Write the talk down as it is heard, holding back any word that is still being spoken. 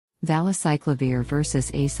Valacyclovir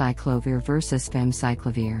versus Acyclovir versus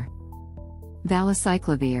Famciclovir.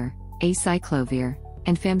 Valacyclovir, Acyclovir,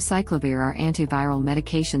 and Famciclovir are antiviral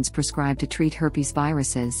medications prescribed to treat herpes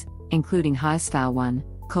viruses, including HSV-1,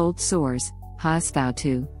 cold sores,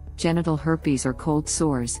 HSV-2, genital herpes or cold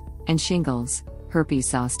sores, and shingles, herpes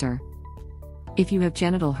zoster. If you have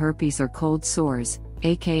genital herpes or cold sores,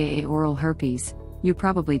 a.k.a. oral herpes, you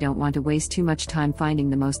probably don't want to waste too much time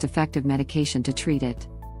finding the most effective medication to treat it.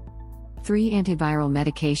 3 antiviral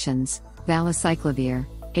medications, Valacyclovir,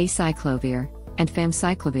 Acyclovir, and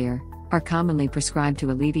Famciclovir, are commonly prescribed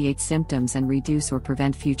to alleviate symptoms and reduce or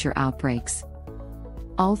prevent future outbreaks.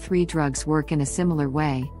 All 3 drugs work in a similar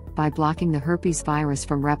way, by blocking the herpes virus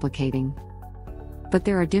from replicating. But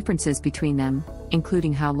there are differences between them,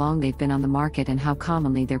 including how long they've been on the market and how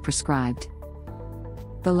commonly they're prescribed.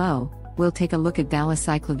 Below, we'll take a look at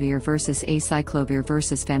Valacyclovir versus Acyclovir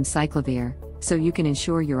versus Famciclovir, so you can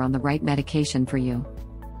ensure you're on the right medication for you.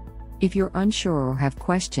 If you're unsure or have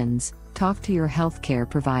questions, talk to your healthcare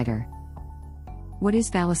provider. What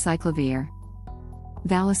is Valacyclovir?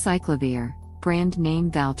 Valacyclovir, brand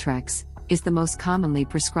name Valtrex, is the most commonly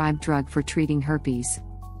prescribed drug for treating herpes.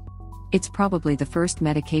 It's probably the first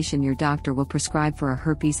medication your doctor will prescribe for a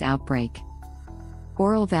herpes outbreak.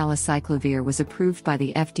 Oral Valacyclovir was approved by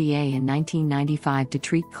the FDA in 1995 to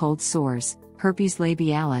treat cold sores, herpes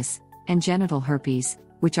labialis, and genital herpes,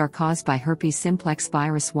 which are caused by herpes simplex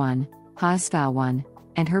virus 1, HSV-1,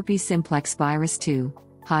 and herpes simplex virus 2,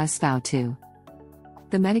 HSV-2.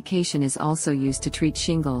 The medication is also used to treat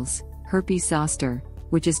shingles, herpes zoster,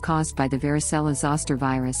 which is caused by the varicella zoster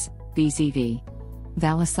virus, VZV.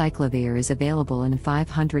 Valacyclovir is available in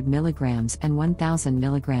 500 mg and 1000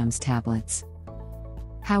 mg tablets.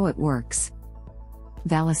 How it works.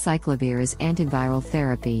 Valacyclovir is antiviral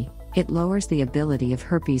therapy. It lowers the ability of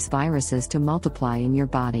herpes viruses to multiply in your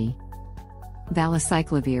body.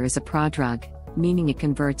 Valacyclovir is a prodrug, meaning it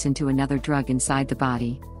converts into another drug inside the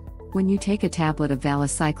body. When you take a tablet of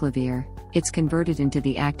Valacyclovir, it's converted into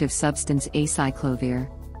the active substance Acyclovir.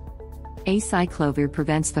 Acyclovir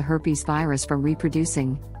prevents the herpes virus from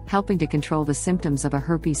reproducing, helping to control the symptoms of a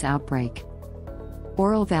herpes outbreak.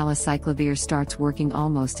 Oral Valacyclovir starts working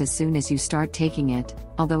almost as soon as you start taking it,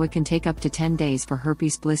 although it can take up to 10 days for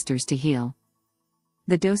herpes blisters to heal.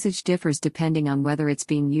 The dosage differs depending on whether it's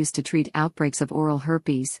being used to treat outbreaks of oral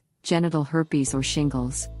herpes, genital herpes or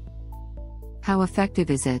shingles. How effective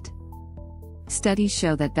is it? Studies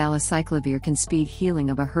show that Valacyclovir can speed healing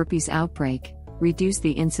of a herpes outbreak, reduce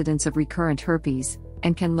the incidence of recurrent herpes,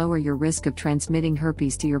 and can lower your risk of transmitting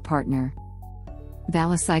herpes to your partner.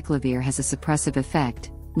 Valacyclovir has a suppressive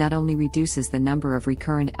effect, not only reduces the number of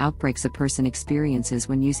recurrent outbreaks a person experiences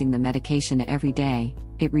when using the medication every day,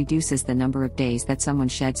 it reduces the number of days that someone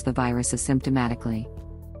sheds the virus asymptomatically.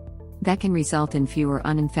 That can result in fewer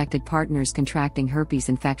uninfected partners contracting herpes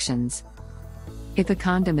infections. If a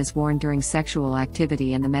condom is worn during sexual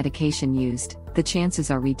activity and the medication used, the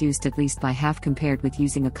chances are reduced at least by half compared with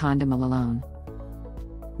using a condom alone.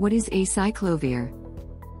 What is Acyclovir?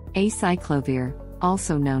 Acyclovir,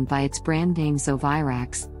 also known by its brand name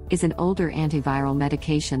Zovirax, is an older antiviral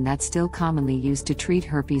medication that's still commonly used to treat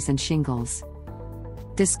herpes and shingles.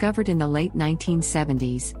 Discovered in the late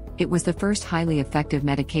 1970s, it was the first highly effective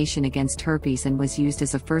medication against herpes and was used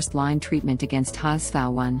as a first-line treatment against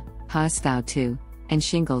HSV-1, HSV-2, and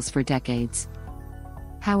shingles for decades.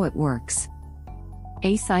 How it works.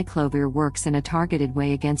 Acyclovir works in a targeted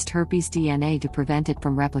way against herpes DNA to prevent it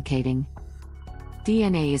from replicating.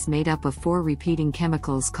 DNA is made up of 4 repeating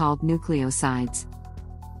chemicals called nucleosides.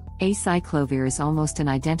 Acyclovir is almost an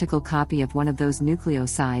identical copy of one of those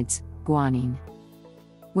nucleosides, guanine.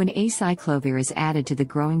 When acyclovir is added to the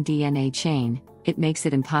growing DNA chain, it makes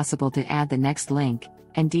it impossible to add the next link,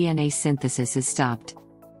 and DNA synthesis is stopped.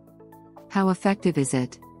 How effective is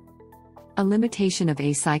it? A limitation of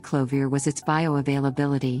acyclovir was its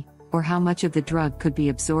bioavailability, or how much of the drug could be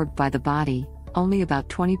absorbed by the body, only about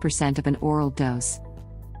 20% of an oral dose.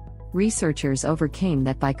 Researchers overcame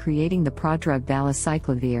that by creating the prodrug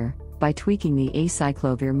Valacyclovir. By tweaking the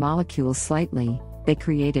acyclovir molecule slightly, they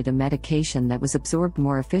created a medication that was absorbed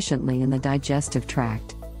more efficiently in the digestive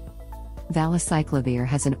tract. Valacyclovir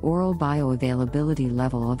has an oral bioavailability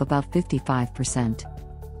level of about 55%.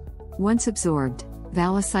 Once absorbed,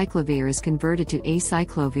 Valacyclovir is converted to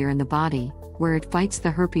acyclovir in the body, where it fights the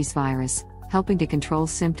herpes virus, helping to control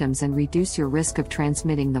symptoms and reduce your risk of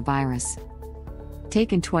transmitting the virus.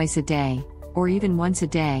 Taken twice a day, or even once a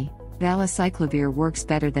day, Valacyclovir works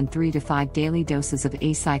better than 3 to 5 daily doses of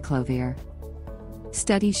acyclovir.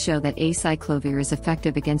 Studies show that acyclovir is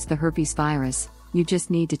effective against the herpes virus, You just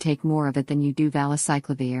need to take more of it than you do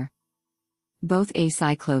Valacyclovir. Both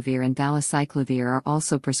Acyclovir and Valacyclovir are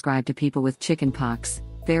also prescribed to people with chickenpox,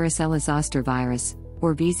 varicella zoster virus,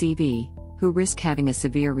 or VZV, who risk having a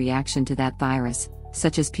severe reaction to that virus,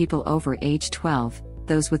 such as people over age 12,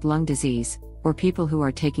 those with lung disease, or people who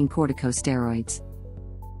are taking corticosteroids.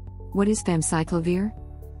 What is Famciclovir?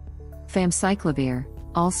 Famciclovir,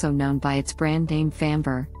 also known by its brand name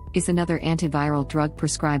Famciclovir, is another antiviral drug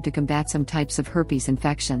prescribed to combat some types of herpes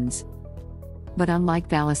infections. But unlike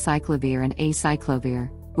Valacyclovir and Acyclovir,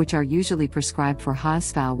 which are usually prescribed for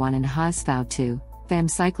HSV-1 and HSV-2,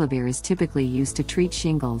 Famciclovir is typically used to treat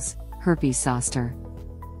shingles, herpes zoster.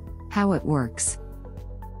 How it works.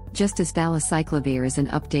 Just as Valacyclovir is an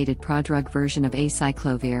updated prodrug version of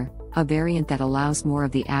Acyclovir, a variant that allows more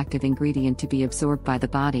of the active ingredient to be absorbed by the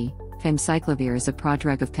body, Famciclovir is a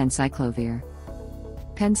prodrug of Famciclovir.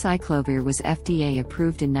 Famciclovir was FDA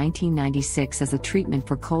approved in 1996 as a treatment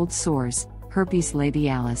for cold sores, herpes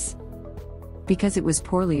labialis. Because it was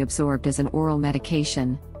poorly absorbed as an oral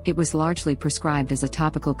medication, it was largely prescribed as a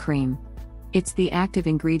topical cream. It's the active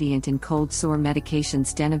ingredient in cold sore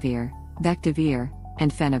medications Denavir, Vectavir,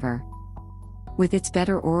 and Fenavir. With its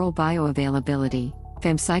better oral bioavailability,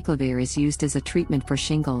 Famciclovir is used as a treatment for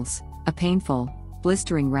shingles, a painful,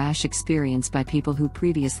 blistering rash experienced by people who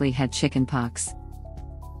previously had chickenpox.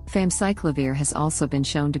 Famciclovir has also been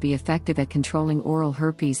shown to be effective at controlling oral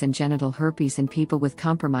herpes and genital herpes in people with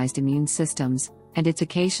compromised immune systems, and it's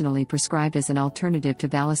occasionally prescribed as an alternative to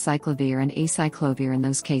Valacyclovir and Acyclovir in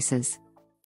those cases.